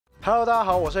Hello， 大家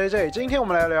好，我是 AJ。今天我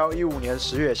们来聊2015年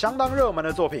10月相当热门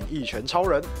的作品《一拳超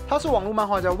人》。它是网络漫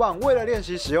画家万为了练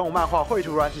习使用漫画绘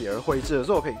图软体而绘制的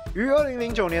作品，于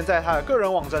2009年在他的个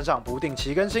人网站上不定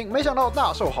期更新，没想到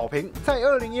大受好评。在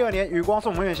2012年，与光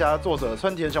速蒙面侠的作者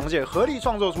村田雄介合力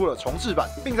创作出了重制版，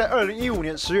并在2015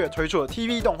年10月推出了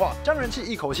TV 动画，将人气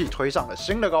一口气推上了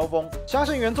新的高峰。相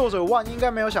信原作者万应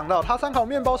该没有想到，他参考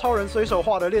面包超人随手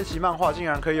画的练习漫画，竟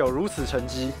然可以有如此成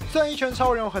绩。虽然《一拳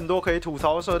超人》有很多可以吐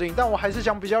槽的设定，但我还是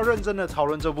想比较认真的讨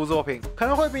论这部作品，可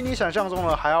能会比你想象中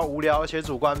的还要无聊而且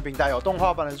主观，并带有动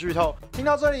画版的剧透。听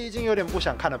到这里已经有点不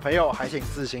想看的朋友，还请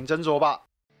自行斟酌吧。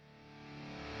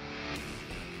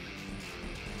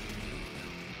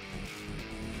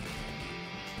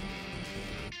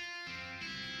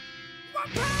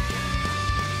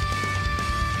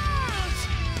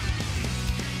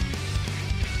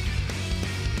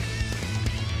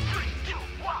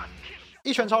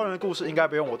一拳超人的故事应该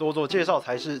不用我多做介绍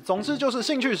才是。总之就是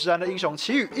兴趣使然的英雄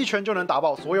奇遇一拳就能打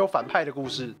爆所有反派的故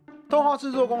事。动画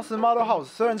制作公司 Model House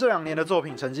虽然这2年的作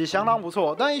品成绩相当不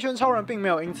错，但一拳超人并没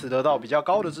有因此得到比较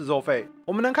高的制作费。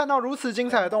我们能看到如此精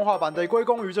彩的动画版，得归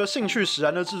功于这兴趣使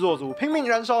然的制作组拼命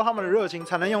燃烧他们的热情，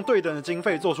才能用对等的经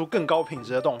费做出更高品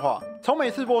质的动画。从每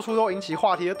次播出都引起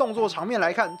话题的动作场面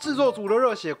来看，制作组的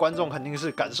热血观众肯定是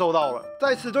感受到了，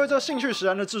在此对这兴趣使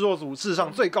然的制作组致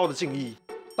上最高的敬意。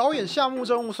导演夏目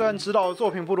真悟虽然执导的作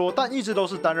品不多，但一直都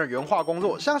是担任原画工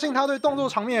作。相信他对动作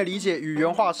场面的理解与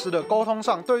原画师的沟通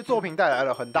上，对作品带来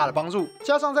了很大的帮助。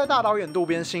加上在大导演渡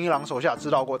边信一郎手下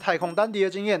指导过太空丹迪的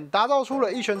经验，打造出了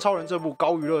《一拳超人》这部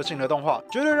高娱乐性的动画，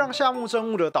绝对让夏目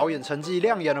真悟的导演成绩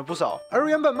亮眼了不少。而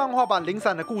原本漫画版零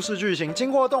散的故事剧情，经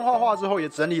过动画化之后，也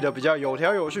整理得比较有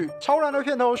条有序。超然的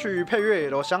片头曲与配乐也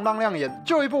都相当亮眼。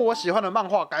就一部我喜欢的漫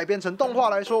画改编成动画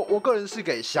来说，我个人是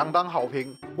给相当好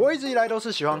评。我一直以来都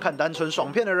是喜欢看单纯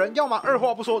爽片的人，要么二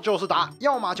话不说就是打，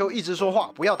要么就一直说话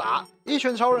不要打。一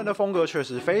拳超人的风格确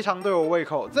实非常对我胃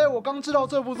口，在我刚知道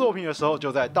这部作品的时候，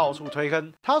就在到处推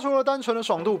坑。它除了单纯的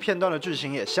爽度，片段的剧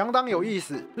情也相当有意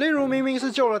思。例如，明明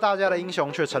是救了大家的英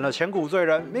雄，却成了千古罪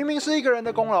人；明明是一个人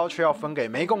的功劳，却要分给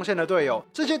没贡献的队友。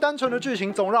这些单纯的剧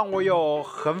情总让我有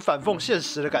很反讽现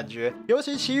实的感觉。尤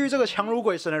其奇遇这个强如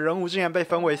鬼神的人物，竟然被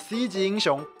分为 C 级英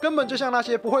雄，根本就像那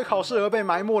些不会考试而被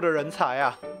埋没的人才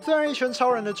啊！虽然一拳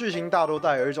超人的剧情大多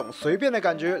带有一种随便的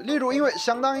感觉，例如因为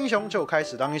想当英雄就开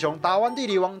始当英雄，打完地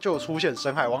理王就出现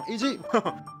深海王，以及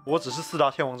我只是4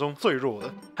大天王中最弱的，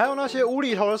还有那些无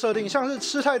厘头的设定，像是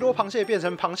吃太多螃蟹变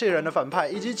成螃蟹人的反派，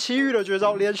以及奇遇的绝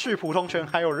招连续普通拳，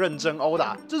还有认真殴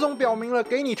打，这种表明了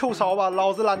给你吐槽吧，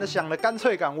老子懒得想的干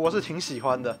脆感，我是挺喜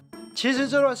欢的。其实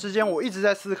这段时间我一直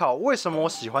在思考，为什么我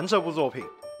喜欢这部作品。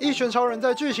一拳超人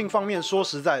在剧情方面说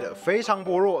实在的非常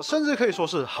薄弱，甚至可以说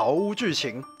是毫无剧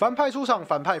情。反派出场，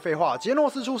反派废话；杰诺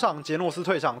斯出场，杰诺斯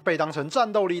退场，被当成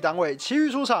战斗力单位。奇遇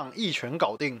出场，一拳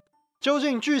搞定。究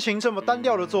竟剧情这么单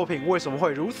调的作品，为什么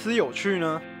会如此有趣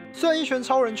呢？虽然《一拳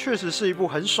超人》确实是一部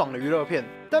很爽的娱乐片，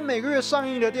但每个月上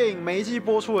映的电影，每一季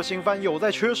播出的新番，有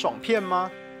在缺爽片吗？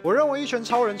我认为《一拳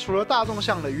超人》除了大众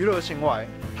向的娱乐性外，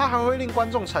它还会令观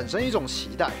众产生一种期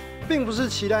待。并不是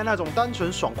期待那种单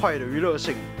纯爽快的娱乐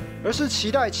性，而是期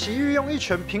待奇遇用一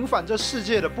拳平反这世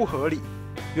界的不合理。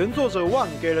原作者万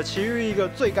给了奇遇一个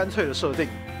最干脆的设定：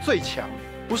最强，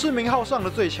不是名号上的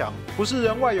最强，不是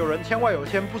人外有人天外有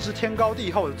天不知天高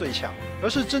地厚的最强，而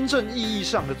是真正意义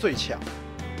上的最强。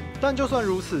但就算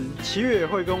如此，奇遇也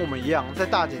会跟我们一样，在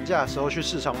大减价的时候去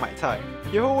市场买菜，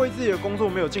也会为自己的工作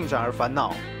没有进展而烦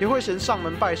恼，也会嫌上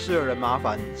门拜师的人麻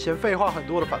烦，嫌废话很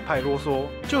多的反派啰嗦，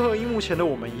就和荧幕前的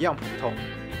我们一样普通。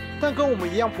但跟我们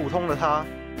一样普通的他，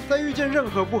在遇见任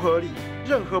何不合理、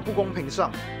任何不公平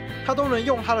上，他都能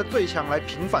用他的最强来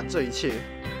平反这一切。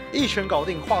一拳搞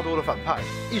定话多的反派，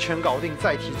一拳搞定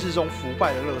在体制中腐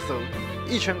败的垃圾，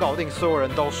一拳搞定所有人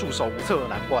都束手无策的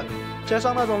难关。加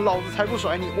上那种老子才不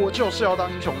甩你，我就是要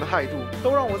当英雄的态度，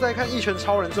都让我在看《一拳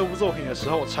超人》这部作品的时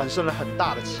候产生了很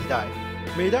大的期待。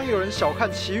每当有人小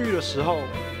看奇遇的时候，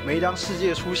每当世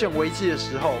界出现危机的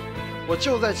时候，我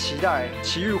就在期待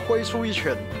奇遇挥出一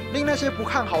拳，令那些不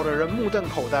看好的人目瞪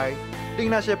口呆，令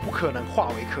那些不可能化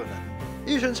为可能。《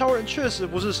一拳超人》确实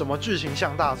不是什么剧情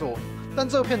向大作，但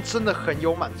这片真的很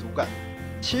有满足感。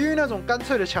奇遇那种干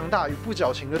脆的强大与不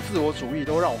矫情的自我主义，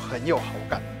都让我很有好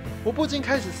感。我不禁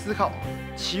开始思考，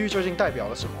奇遇究竟代表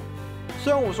了什么？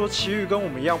虽然我说奇遇跟我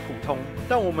们一样普通，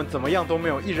但我们怎么样都没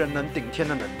有一人能顶天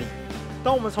的能力。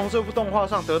当我们从这部动画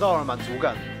上得到了满足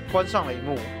感，关上了荧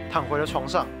幕，躺回了床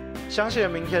上，想起了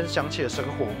明天，想起了生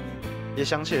活，也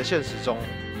想起了现实中，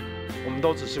我们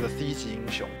都只是个 C 级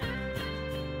英雄。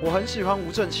我很喜欢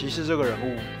无证骑士这个人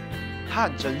物，他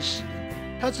很真实，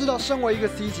他知道身为一个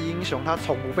C 级英雄，他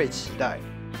从不被期待，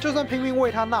就算拼命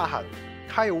为他呐喊，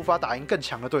他也无法打赢更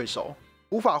强的对手，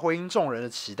无法回应众人的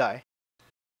期待。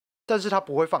但是他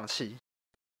不会放弃。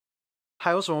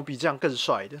还有什么比这样更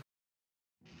帅的？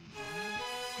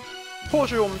或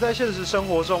许我们在现实生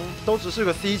活中都只是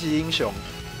个 C 级英雄，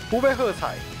不被喝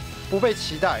彩，不被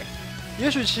期待。也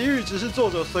许奇遇只是作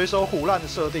者随手唬烂的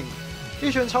设定，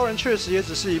一拳超人确实也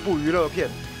只是一部娱乐片。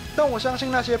但我相信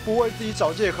那些不为自己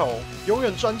找借口、永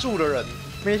远专注的人，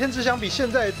每天只想比现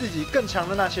在的自己更强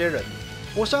的那些人，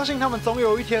我相信他们总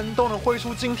有一天都能挥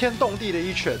出惊天动地的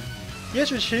一拳。也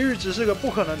许奇遇只是个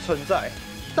不可能存在，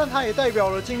但它也代表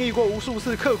了经历过无数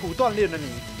次刻苦锻炼的你，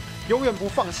永远不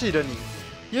放弃的你。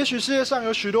也许世界上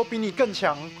有许多比你更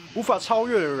强、无法超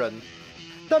越的人，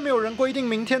但没有人规定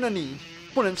明天的你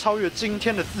不能超越今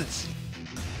天的自己。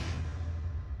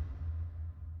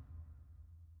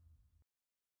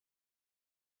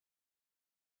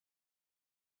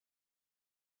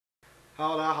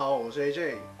Hello， 大家好，我是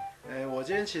AJ。我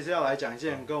今天其实要来讲一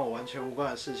件跟我完全无关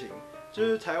的事情，就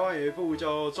是台湾有一部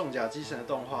叫《重甲机神》的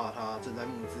动画，它正在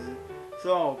募资。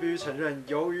虽然我必须承认，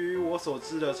由于我所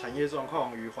知的产业状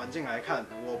况与环境来看，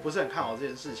我不是很看好这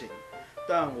件事情，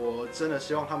但我真的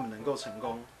希望他们能够成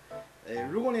功。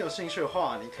如果你有兴趣的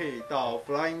话，你可以到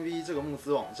Flying V 这个募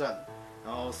资网站，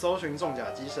然后搜寻重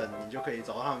甲机神，你就可以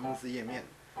找到他们募资页面。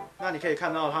那你可以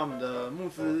看到他们的募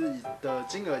资的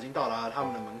金额已经到达了他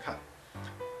们的门槛。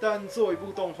但做一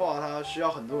部动画，它需要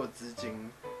很多的资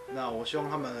金。那我希望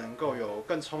他们能够有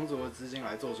更充足的资金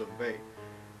来做准备。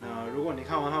那如果你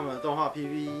看完他们的动画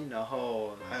PV， 然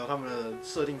后还有他们的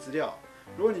设定资料，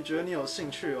如果你觉得你有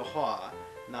兴趣的话，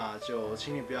那就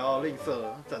请你不要吝啬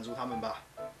赞助他们吧。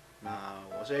那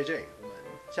我是 AJ， 我们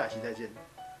下期再见，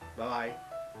拜拜。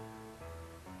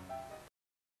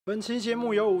本期节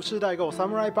目由武士代购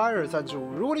Samurai Buyer 赞助。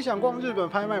如果你想逛日本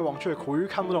拍卖网却苦于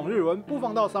看不懂日文，不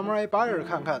妨到 Samurai Buyer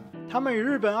看看。他们与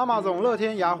日本阿玛总、乐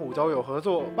天、雅虎都有合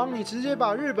作，帮你直接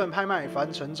把日本拍卖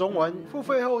翻成中文，付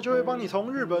费后就会帮你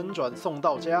从日本转送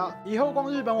到家。以后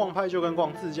逛日本网拍就跟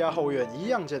逛自家后院一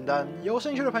样简单。有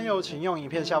兴趣的朋友，请用影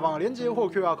片下方的链接或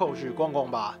QR code 去逛逛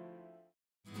吧。